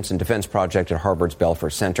Intelligence and Defense Project at Harvard's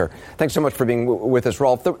Belfer Center. Thanks so much for being with us,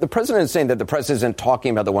 Rolf. The president is saying that the press isn't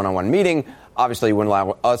talking about the one-on-one meeting. Obviously, he wouldn't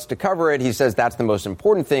allow us to cover it. He says that's the most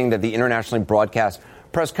important thing, that the internationally broadcast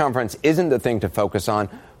press conference isn't the thing to focus on.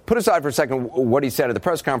 Put aside for a second what he said at the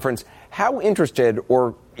press conference. How interested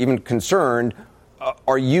or even concerned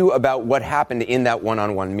are you about what happened in that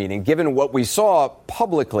one-on-one meeting, given what we saw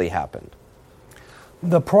publicly happened?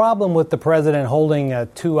 The problem with the president holding a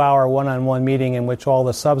 2-hour one-on-one meeting in which all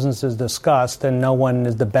the substance is discussed and no one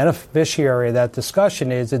is the beneficiary of that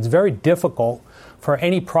discussion is it's very difficult for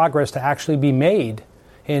any progress to actually be made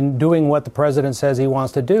in doing what the president says he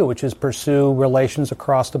wants to do, which is pursue relations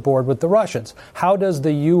across the board with the Russians. How does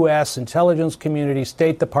the U.S. intelligence community,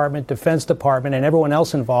 State Department, Defense Department, and everyone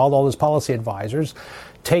else involved, all those policy advisors,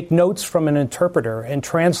 take notes from an interpreter and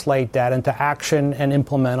translate that into action and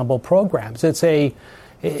implementable programs?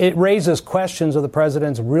 It raises questions of the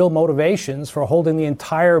president's real motivations for holding the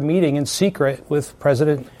entire meeting in secret with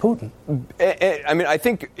President Putin. I mean, I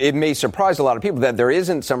think it may surprise a lot of people that there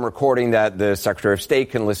isn't some recording that the Secretary of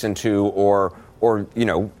State can listen to or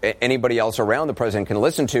anybody else around the president can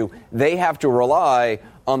listen to. They have to rely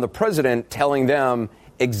on the president telling them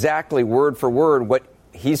exactly word for word what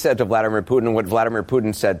he said to Vladimir Putin and what Vladimir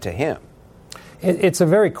Putin said to him. It's a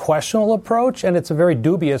very questionable approach, and it's a very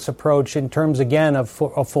dubious approach in terms, again, of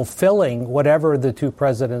fulfilling whatever the two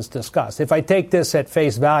presidents discussed. If I take this at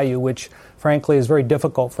face value, which, frankly, is very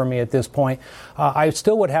difficult for me at this point, I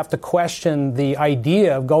still would have to question the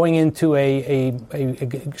idea of going into a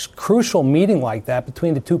crucial meeting like that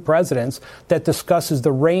between the two presidents that discusses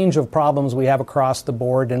the range of problems we have across the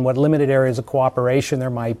board and what limited areas of cooperation there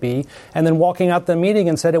might be, and then walking out the meeting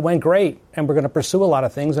and said it went great and we're going to pursue a lot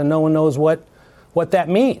of things and no one knows what what that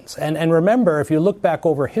means. And remember, if you look back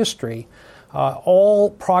over history, all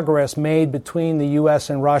progress made between the U.S.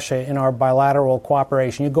 and Russia in our bilateral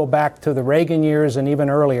cooperation, you go back to the Reagan years and even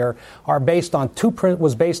earlier, was based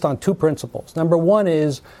on two principles. Number one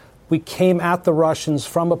is we came at the Russians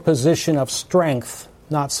from a position of strength,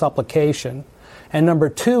 not supplication. And number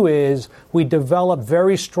two is we developed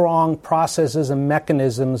very strong processes and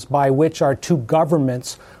mechanisms by which our two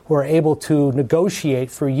governments were able to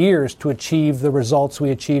negotiate for years to achieve the results we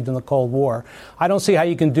achieved in the Cold War. I don't see how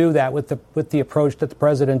you can do that with the approach that the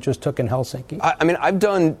president just took in Helsinki. I mean, I've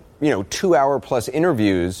done 2-hour-plus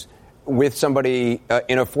interviews with somebody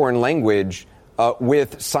in a foreign language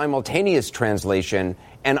with simultaneous translation,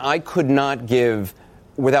 and I could not give,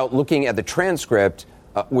 without looking at the transcript,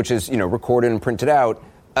 which is recorded and printed out,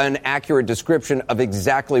 an accurate description of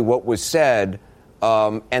exactly what was said,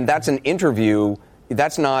 and that's an interview.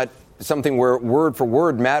 That's not something where word for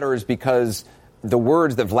word matters, because the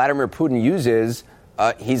words that Vladimir Putin uses,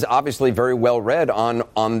 he's obviously very well read on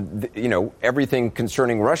everything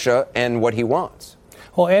concerning Russia and what he wants.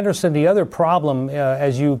 Well, Anderson, the other problem,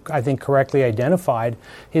 as you, I think, correctly identified,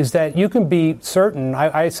 is that you can be certain,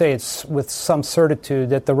 I say it's with some certitude,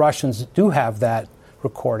 that the Russians do have that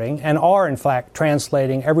recording and are, in fact,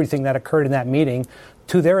 translating everything that occurred in that meeting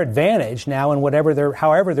to their advantage now, and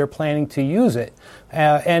however they're planning to use it.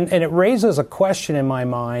 And it raises a question in my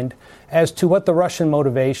mind as to what the Russian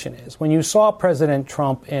motivation is. When you saw President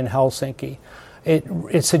Trump in Helsinki,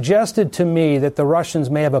 it suggested to me that the Russians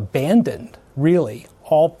may have abandoned, really,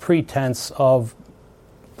 all pretense of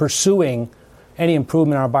pursuing any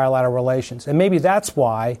improvement in our bilateral relations. And maybe that's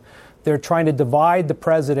why they're trying to divide the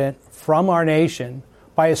president from our nation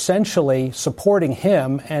by essentially supporting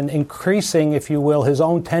him and increasing, if you will, his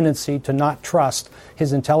own tendency to not trust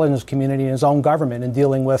his intelligence community and his own government in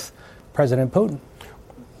dealing with President Putin.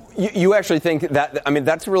 You actually think that, I mean,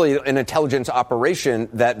 that's really an intelligence operation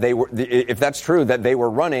that they were, if that's true, that they were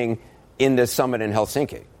running in this summit in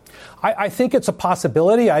Helsinki? I think it's a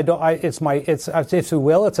possibility. If you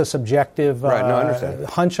will, it's a subjective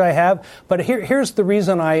hunch I have. But here's the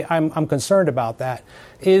reason I'm concerned about that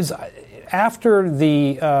is after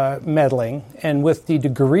the meddling, and with the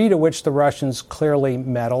degree to which the Russians clearly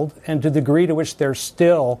meddled, and to the degree to which they're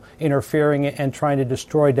still interfering and trying to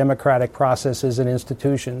destroy democratic processes and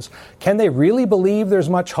institutions, can they really believe there's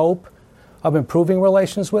much hope of improving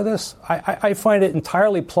relations with us? I find it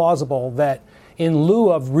entirely plausible that in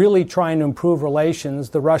lieu of really trying to improve relations,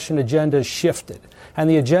 the Russian agenda has shifted. And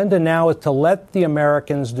the agenda now is to let the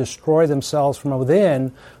Americans destroy themselves from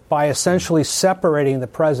within by essentially separating the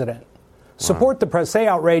president. Support the president. Say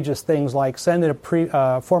outrageous things like send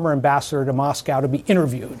a former ambassador to Moscow to be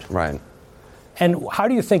interviewed. Right. And how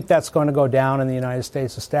do you think that's going to go down in the United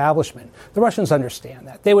States establishment? The Russians understand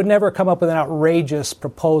that. They would never come up with an outrageous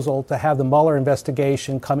proposal to have the Mueller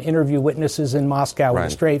investigation come interview witnesses in Moscow with a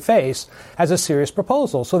straight face as a serious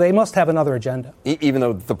proposal. So they must have another agenda. Even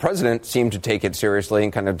though the president seemed to take it seriously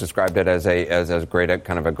and kind of described it as a great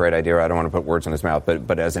idea. I don't want to put words in his mouth,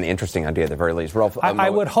 but as an interesting idea at the very least. Rolf, I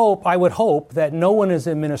would hope that no one in his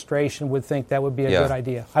administration would think that would be a good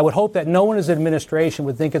idea. I would hope that no one in his administration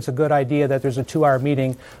would think it's a good idea that there's a 2-hour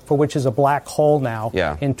meeting for which is a black hole now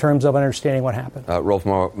in terms of understanding what happened. Rolf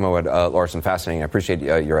Moed Larson, fascinating. I appreciate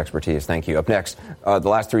your expertise. Thank you. Up next, the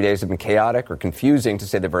last 3 days have been chaotic or confusing, to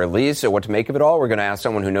say the very least. So what to make of it all? We're going to ask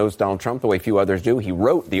someone who knows Donald Trump the way few others do. He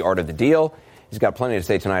wrote The Art of the Deal. He's got plenty to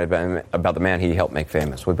say tonight about the man he helped make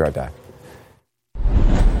famous. We'll be right back.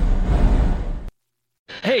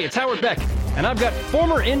 Hey, it's Howard Beck, and I've got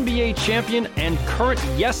former NBA champion and current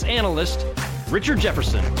Yes analyst Richard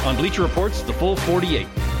Jefferson on Bleacher Report's The Full 48.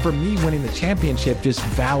 For me, winning the championship just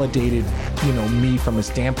validated, me from a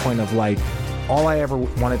standpoint of like, all I ever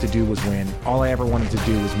wanted to do was win. All I ever wanted to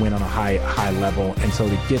do was win on a high level. And so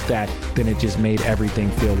to get that, then it just made everything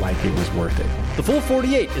feel like it was worth it. The Full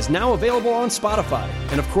 48 is now available on Spotify.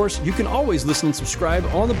 And of course, you can always listen and subscribe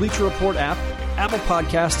on the Bleacher Report app, Apple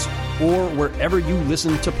Podcasts, or wherever you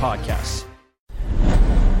listen to podcasts.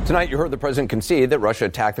 Tonight, you heard the president concede that Russia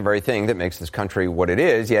attacked the very thing that makes this country what it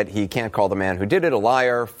is, yet he can't call the man who did it a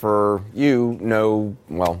liar for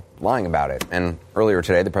lying about it. And earlier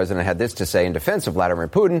today, the president had this to say in defense of Vladimir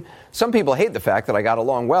Putin. Some people hate the fact that I got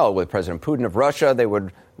along well with President Putin of Russia. They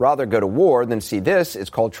would rather go to war than see this. It's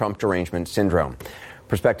called Trump derangement syndrome.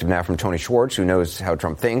 Perspective now from Tony Schwartz, who knows how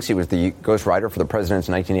Trump thinks. He was the ghostwriter for the president's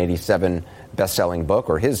 1987 best-selling book,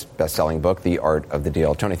 or his best-selling book, The Art of the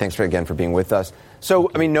Deal. Tony, thanks again for being with us.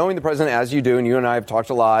 So, knowing the president as you do, and you and I have talked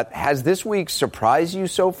a lot, has this week surprised you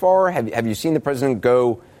so far? Have you seen the president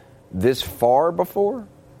go this far before?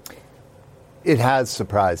 It has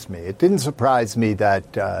surprised me. It didn't surprise me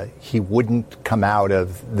that he wouldn't come out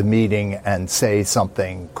of the meeting and say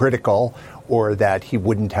something critical or that he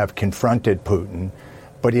wouldn't have confronted Putin.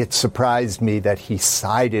 But it surprised me that he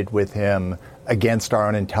sided with him against our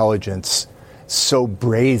own intelligence so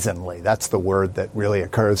brazenly. That's the word that really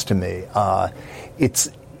occurs to me. It's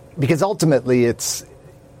because ultimately it's,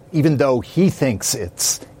 even though he thinks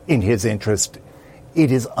it's in his interest,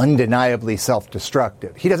 it is undeniably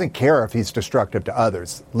self-destructive. He doesn't care if he's destructive to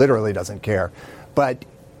others, literally doesn't care. But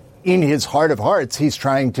in his heart of hearts, he's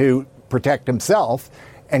trying to protect himself,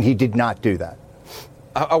 and he did not do that.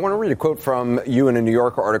 I want to read a quote from you in a New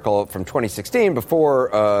Yorker article from 2016 before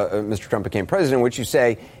Mr. Trump became president, in which you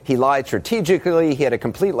say he lied strategically, he had a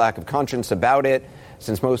complete lack of conscience about it.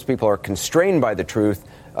 Since most people are constrained by the truth,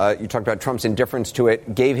 you talked about Trump's indifference to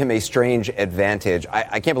it, gave him a strange advantage.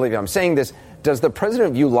 I can't believe I'm saying this. Does the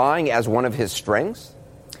president view lying as one of his strengths?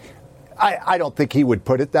 I don't think he would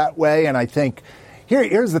put it that way. And I think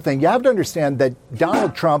here's the thing. You have to understand that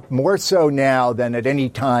Donald Trump, more so now than at any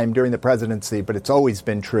time during the presidency, but it's always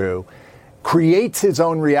been true, creates his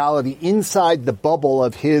own reality inside the bubble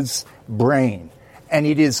of his brain. And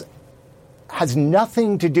it has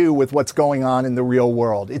nothing to do with what's going on in the real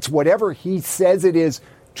world. It's whatever he says it is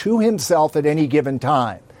to himself at any given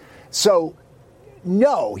time. So,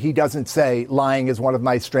 no, he doesn't say lying is one of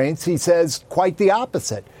my strengths. He says quite the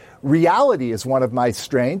opposite. Reality is one of my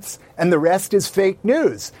strengths, and the rest is fake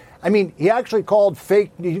news. I mean, he actually called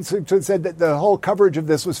he said that the whole coverage of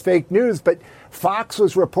this was fake news, but Fox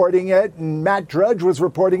was reporting it, and Matt Drudge was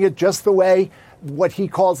reporting it just the way what he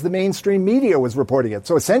calls the mainstream media was reporting it.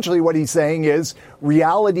 So essentially what he's saying is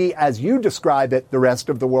reality as you describe it, the rest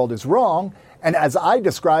of the world is wrong, and as I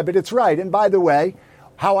describe it, it's right. And by the way,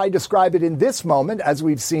 how I describe it in this moment, as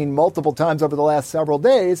we've seen multiple times over the last several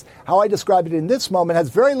days, how I describe it in this moment has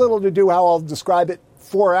very little to do how I'll describe it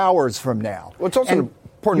 4 hours from now. Well, it's also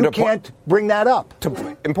important you can't bring that up.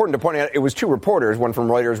 Important to point out, it was two reporters, one from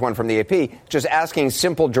Reuters, one from the AP, just asking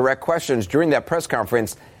simple, direct questions during that press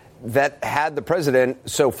conference that had the president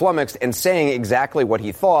so flummoxed and saying exactly what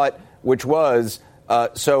he thought, which was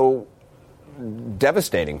so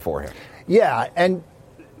devastating for him. Yeah, and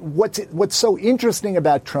what's so interesting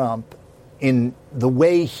about Trump in the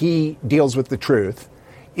way he deals with the truth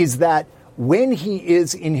is that when he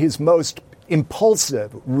is in his most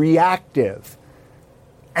impulsive, reactive,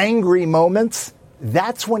 angry moments,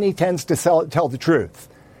 that's when he tends to tell the truth.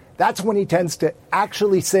 That's when he tends to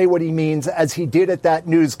actually say what he means, as he did at that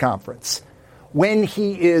news conference. When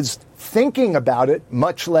he is thinking about it,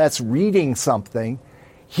 much less reading something,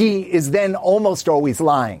 he is then almost always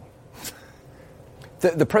lying.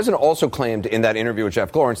 The president also claimed in that interview with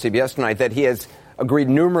Jeff Glor on CBS tonight that he has agreed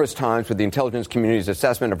numerous times with the intelligence community's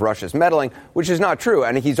assessment of Russia's meddling, which is not true.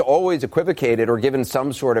 And he's always equivocated or given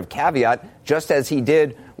some sort of caveat, just as he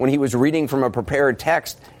did when he was reading from a prepared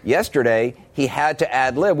text yesterday. He had to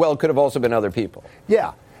ad lib. Well, it could have also been other people.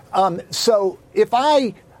 Yeah. So if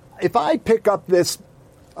I pick up this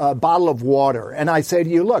bottle of water and I say to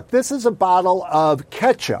you, look, this is a bottle of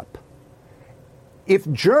ketchup. If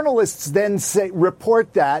journalists then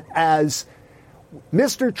report that as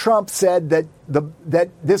Mr. Trump said that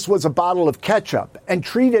this was a bottle of ketchup and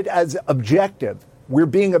treat it as objective, we're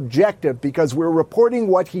being objective because we're reporting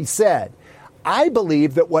what he said. I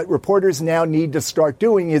believe that what reporters now need to start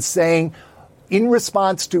doing is saying, in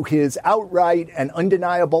response to his outright and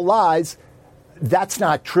undeniable lies, that's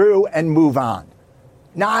not true, and move on.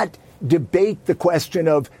 Not debate the question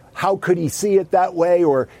of how could he see it that way,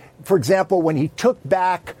 or, for example, when he took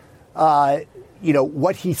back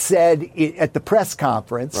what he said at the press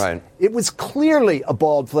conference, right. It was clearly a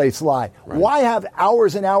bald-faced lie. Right. Why have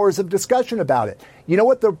hours and hours of discussion about it? You know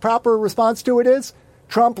what the proper response to it is?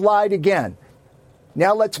 Trump lied again.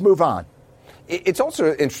 Now let's move on. It's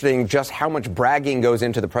also interesting just how much bragging goes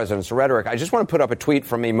into the president's rhetoric. I just want to put up a tweet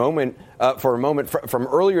from from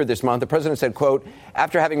earlier this month. The president said, quote,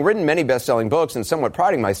 "After having written many best-selling books and somewhat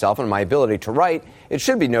priding myself on my ability to write, it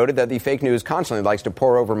should be noted that the fake news constantly likes to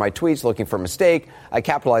pour over my tweets looking for a mistake. I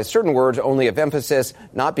capitalize certain words only of emphasis,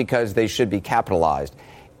 not because they should be capitalized."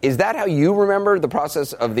 Is that how you remember the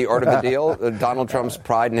process of The Art of the Deal, Donald Trump's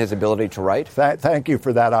pride in his ability to write? Thank you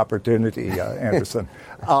for that opportunity, Anderson.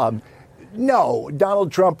 No, Donald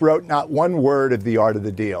Trump wrote not one word of The Art of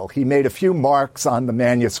the Deal. He made a few marks on the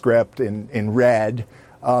manuscript in red,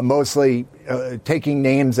 mostly taking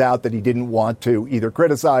names out that he didn't want to either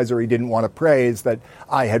criticize or he didn't want to praise that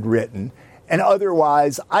I had written. And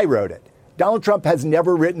otherwise, I wrote it. Donald Trump has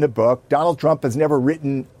never written a book. Donald Trump has never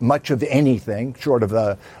written much of anything short of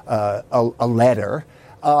a letter.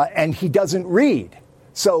 And he doesn't read.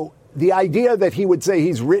 So the idea that he would say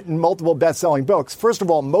he's written multiple best-selling books, first of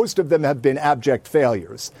all, most of them have been abject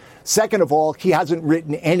failures. Second of all, he hasn't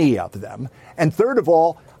written any of them. And third of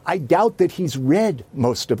all, I doubt that he's read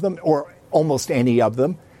most of them or almost any of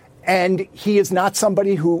them. And he is not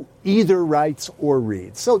somebody who either writes or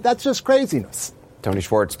reads. So that's just craziness. Tony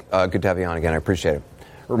Schwartz, good to have you on again. I appreciate it.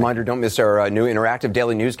 Reminder, don't miss our new interactive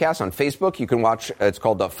daily newscast on Facebook. You can watch, it's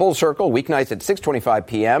called Full Circle, weeknights at 6:25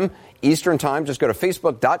 p.m. Eastern Time. Just go to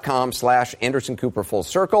facebook.com/Anderson Cooper Full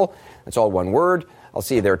Circle. That's all one word. I'll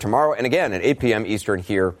see you there tomorrow. And again, at 8 p.m. Eastern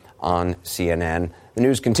here on CNN. The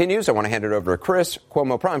news continues. I want to hand it over to Chris.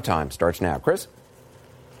 Cuomo Primetime starts now. Chris?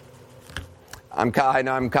 I'm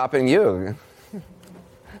copying you.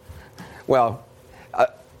 Well,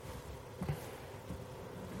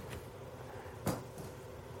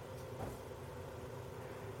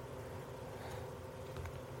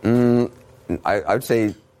 I would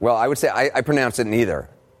say, I pronounce it neither.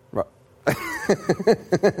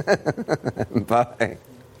 Bye.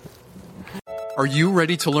 Are you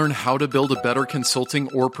ready to learn how to build a better consulting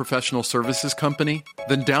or professional services company?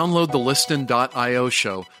 Then download the Liston.io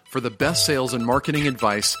show for the best sales and marketing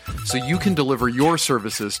advice so you can deliver your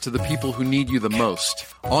services to the people who need you the most.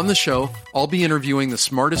 On the show, I'll be interviewing the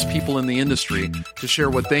smartest people in the industry to share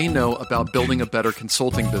what they know about building a better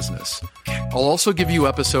consulting business. I'll also give you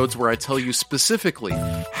episodes where I tell you specifically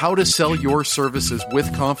how to sell your services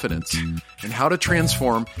with confidence and how to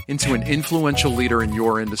transform into an influential leader in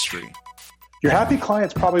your industry. Your happy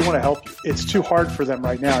clients probably want to help you. It's too hard for them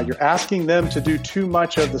right now. You're asking them to do too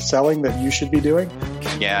much of the selling that you should be doing.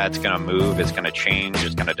 Yeah, it's going to move. It's going to change.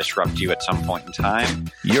 It's going to disrupt you at some point in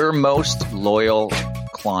time. Your most loyal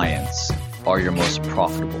clients are your most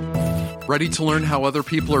profitable. Ready to learn how other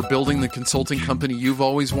people are building the consulting company you've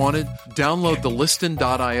always wanted? Download the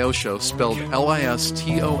Liston.io show, spelled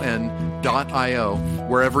Liston.io,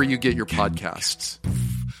 wherever you get your podcasts.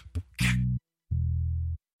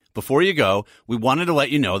 Before you go, we wanted to let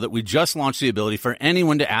you know that we just launched the ability for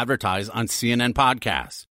anyone to advertise on CNN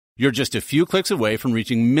podcasts. You're just a few clicks away from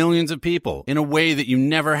reaching millions of people in a way that you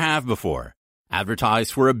never have before.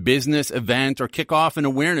 Advertise for a business, event, or kick off an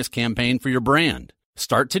awareness campaign for your brand.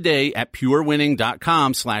 Start today at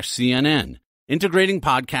purewinning.com/CNN. Integrating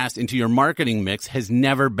podcasts into your marketing mix has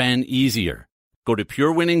never been easier. Go to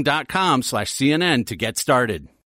purewinning.com/CNN to get started.